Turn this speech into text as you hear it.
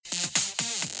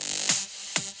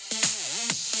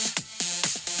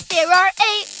There are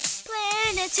 8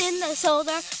 planets in the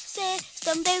solar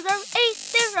system. There are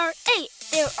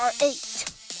 8.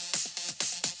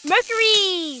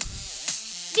 Mercury,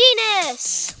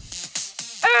 Venus,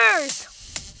 Earth,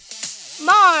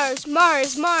 Mars,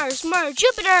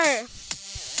 Jupiter,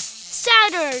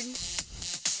 Saturn,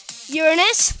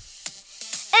 Uranus,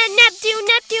 and Neptune.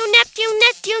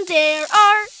 There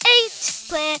are 8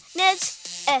 planets.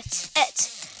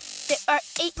 There are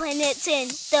 8 planets in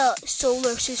the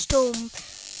solar system.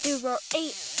 There are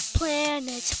 8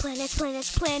 planets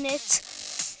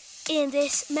in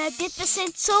this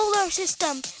magnificent solar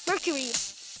system. Mercury,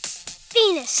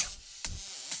 Venus,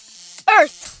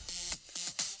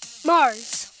 Earth,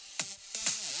 Mars,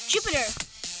 Jupiter,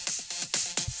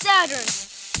 Saturn,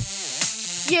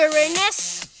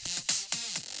 Uranus,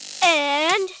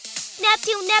 and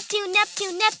Neptune.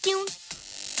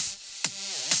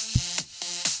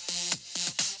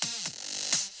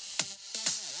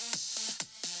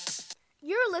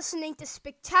 You're listening to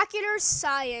Spectacular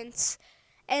Science,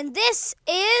 and this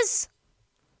is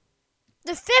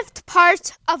the 5th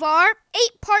part of our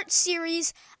 8-part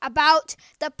series about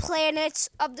the planets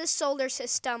of the solar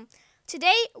system.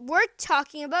 Today, we're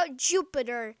talking about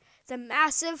Jupiter, the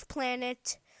massive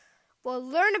planet. We'll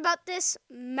learn about this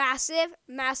massive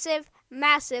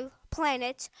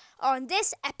planet on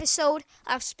this episode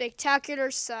of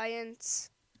Spectacular Science.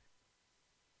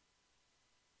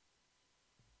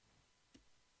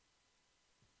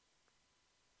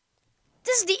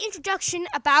 This is the introduction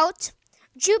about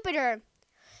Jupiter.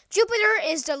 Jupiter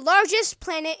is the largest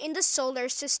planet in the solar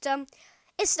system.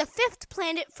 It's the 5th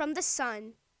planet from the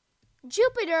Sun.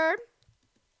 Jupiter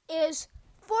is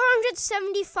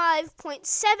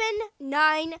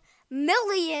 475.79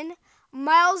 million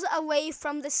miles away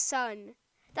from the Sun.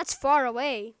 That's far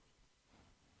away.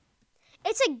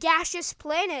 It's a gaseous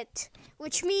planet,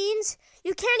 which means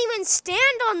you can't even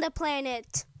stand on the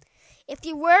planet. If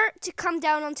you were to come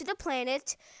down onto the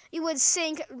planet, you would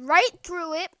sink right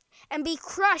through it and be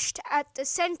crushed at the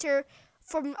center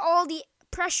from all the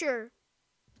pressure.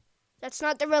 That's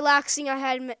not the relaxing I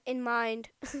had in mind.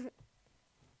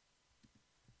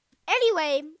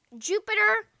 Anyway,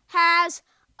 Jupiter has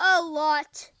a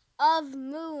lot of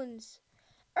moons.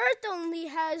 Earth only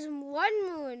has 1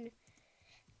 moon,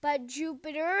 but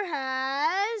Jupiter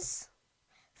has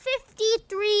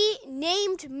 53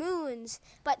 named moons.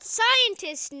 But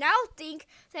scientists now think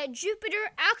that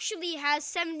Jupiter actually has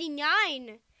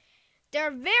 79. There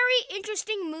are very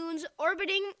interesting moons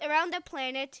orbiting around the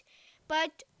planet,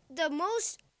 but the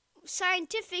most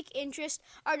scientific interest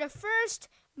are the first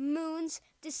moons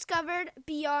discovered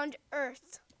beyond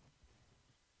Earth.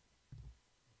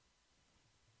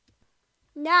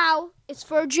 Now, it's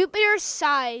for Jupiter's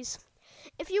size.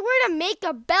 If you were to make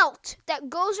a belt that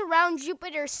goes around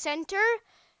Jupiter's center,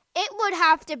 it would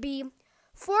have to be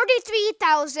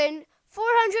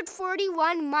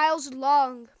 43,441 miles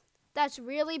long. That's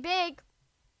really big.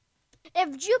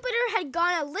 If Jupiter had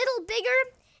gone a little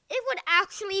bigger, it would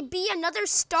actually be another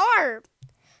star.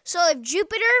 So if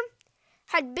Jupiter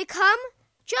had become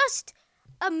just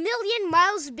 1,000,000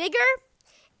 miles bigger,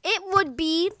 it would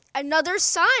be another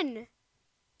sun.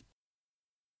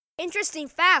 Interesting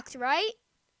fact, right?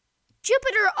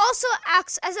 Jupiter also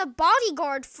acts as a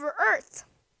bodyguard for Earth.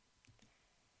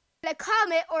 When a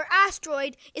comet or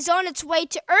asteroid is on its way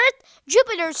to Earth,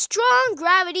 Jupiter's strong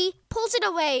gravity pulls it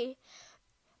away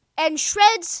and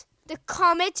shreds the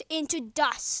comet into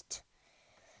dust.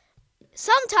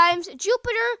 Sometimes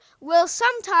Jupiter will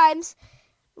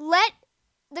let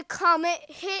the comet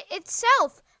hit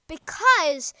itself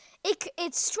because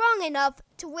it's strong enough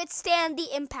to withstand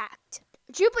the impact.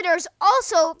 Jupiter is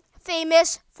also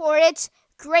famous for its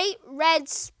Great Red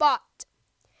Spot.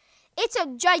 It's a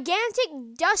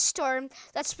gigantic dust storm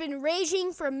that's been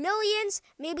raging for millions,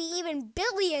 maybe even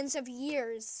billions of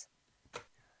years.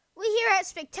 We here at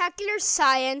Spectacular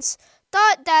Science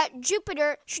thought that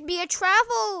Jupiter should be a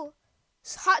travel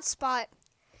hotspot.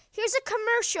 Here's a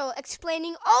commercial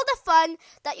explaining all the fun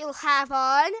that you'll have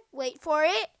on, wait for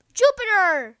it,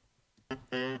 Jupiter!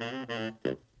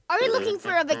 Are you looking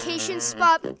for a vacation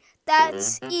spot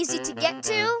that's easy to get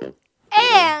to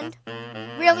and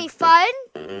really fun?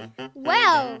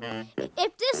 Well,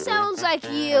 if this sounds like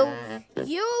you'll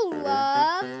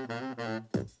love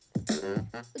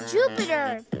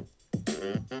Jupiter.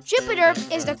 Jupiter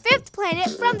is the 5th planet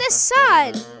from the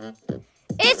Sun.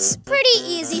 It's pretty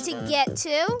easy to get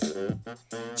to.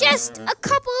 Just a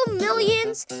couple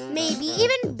millions, maybe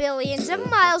even billions of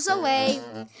miles away.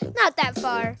 Not that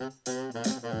far.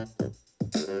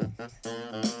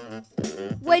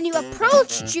 When you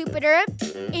approach Jupiter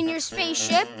in your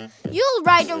spaceship, you'll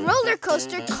ride a roller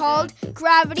coaster called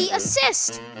Gravity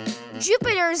Assist.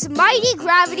 Jupiter's mighty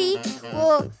gravity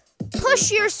will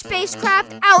push your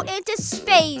spacecraft out into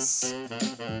space.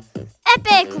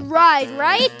 Epic ride,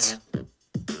 right?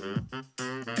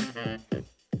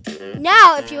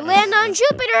 Now, if you land on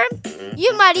Jupiter,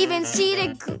 you might even see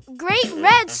the Great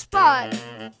Red Spot.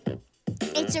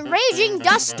 It's a raging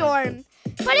dust storm,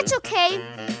 but it's okay.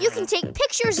 You can take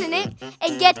pictures in it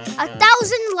and get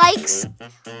 1,000 likes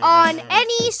on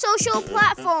any social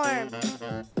platform.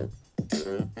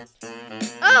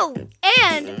 Oh,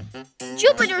 and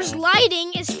Jupiter's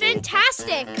lighting is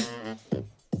fantastic.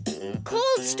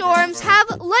 Cold storms have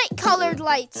light-colored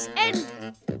lights, and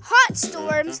hot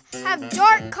storms have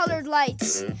dark-colored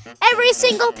lights. Every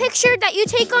single picture that you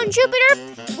take on Jupiter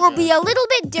will be a little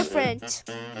bit different.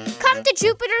 Come to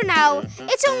Jupiter now.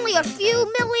 It's only a few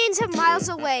millions of miles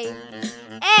away.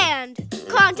 And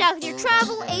contact your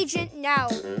travel agent now.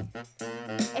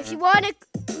 If you want to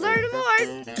learn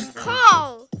more,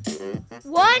 call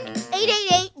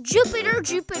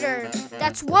 1-888-JUPITER-JUPITER.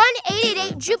 That's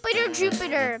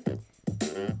 1-888-JUPITER-JUPITER.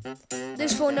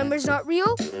 This phone number is not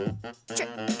real.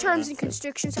 Terms and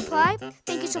constrictions apply.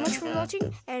 Thank you so much for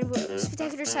watching, and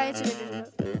Spectacular Science.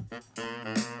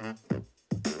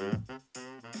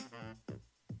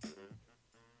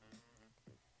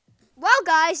 Well,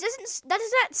 guys, doesn't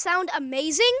that sound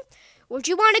amazing? Would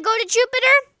you want to go to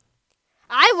Jupiter?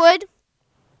 I would.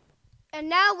 And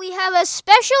now we have a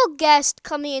special guest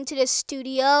coming into the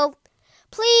studio.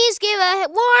 Please give a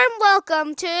warm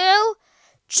welcome to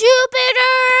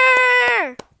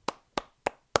Jupiter!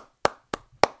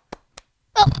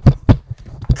 Oh,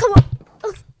 come on.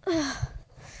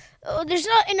 Oh, there's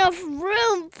not enough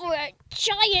room for a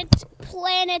giant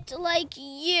planet like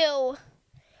you.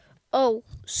 Oh,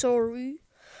 sorry.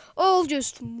 I'll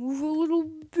just move a little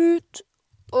bit.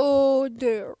 Oh,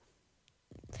 there.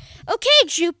 Okay,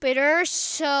 Jupiter,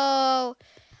 so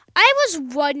I was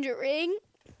wondering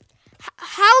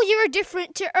how you're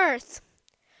different to Earth.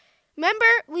 Remember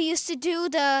we used to do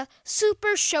the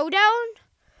Super Showdown?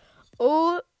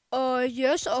 Oh,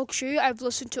 yes, actually, I've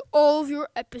listened to all of your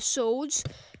episodes,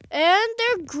 and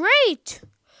they're great.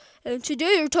 And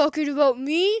today you're talking about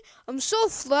me? I'm so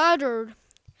flattered.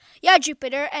 Yeah,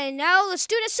 Jupiter, and now let's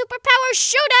do the Superpower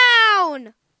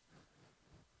Showdown!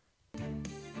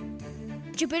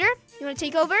 Jupiter, you want to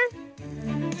take over?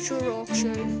 Sure,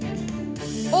 Akshay.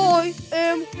 I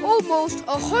am almost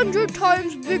 100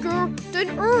 times bigger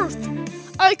than Earth.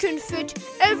 I can fit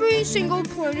every single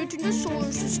planet in the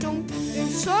solar system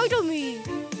inside of me.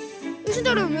 Isn't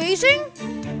that amazing?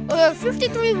 I have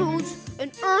 53 moons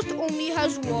and Earth only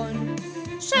has one.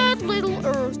 Sad little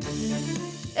Earth.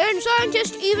 And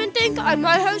scientists even think I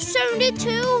might have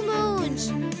 72 moons.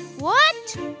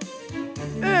 What?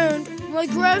 And my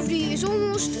gravity is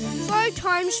almost 5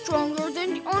 times stronger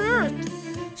than on Earth.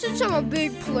 Since I'm a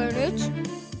big planet.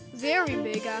 Very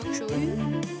big, actually.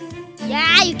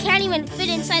 Yeah, you can't even fit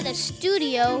inside the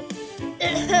studio.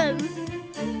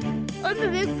 I'm a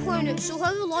big planet, so I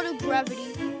have a lot of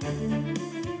gravity.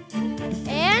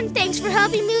 And thanks for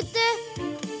helping me with the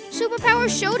Superpower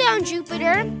Showdown,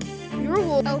 Jupiter. You're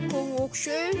welcome,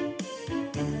 Akshay.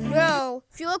 Now,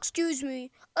 if you'll excuse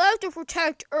me, I have to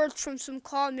protect Earth from some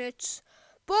comets.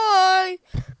 Bye!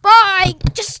 Bye!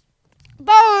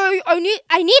 Bye!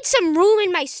 I need some room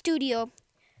in my studio.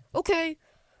 Okay.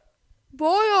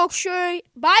 Bye, Akshay.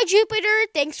 Bye, Jupiter.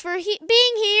 Thanks for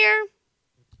being here.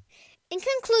 In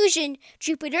conclusion,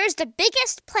 Jupiter is the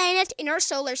biggest planet in our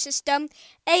solar system,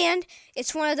 and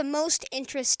it's one of the most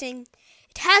interesting.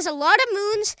 It has a lot of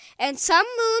moons, and some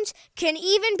moons can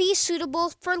even be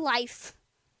suitable for life.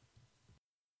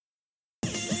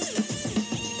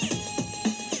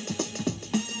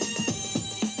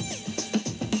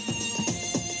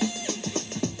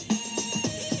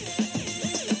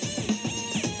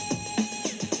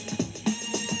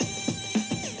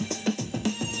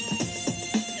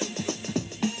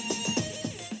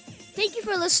 Thank you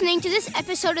for listening to this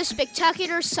episode of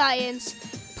Spectacular Science.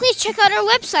 Please check out our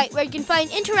website where you can find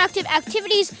interactive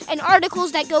activities and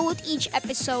articles that go with each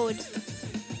episode.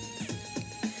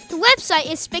 The website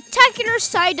is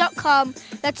spectacularsci.com.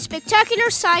 That's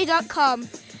spectacularsci.com.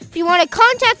 If you want to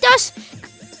contact us,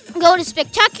 go to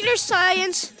Spectacular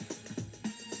Science.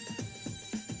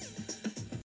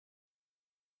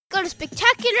 Go to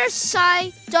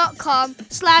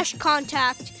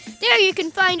spectacularsci.com/contact. There you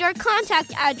can find our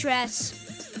contact address.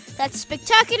 That's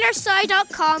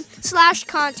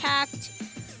spectacularsci.com/contact.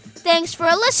 Thanks for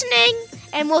listening,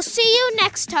 and we'll see you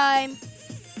next time.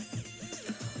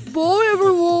 Bye,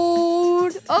 everyone.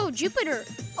 everyone. Oh, Jupiter.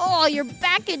 Oh, you're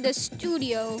back in the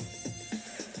studio.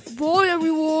 Bye,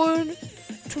 everyone.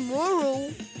 Tomorrow,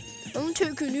 I'm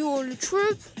taking you on a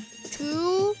trip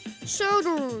to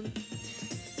Saturn.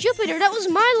 Jupiter, that was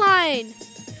my line.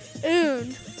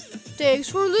 And thanks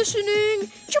for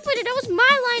listening. Jupiter, that was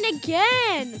my line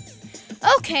again.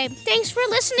 Okay, thanks for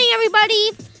listening,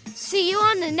 everybody. See you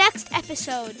on the next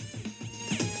episode.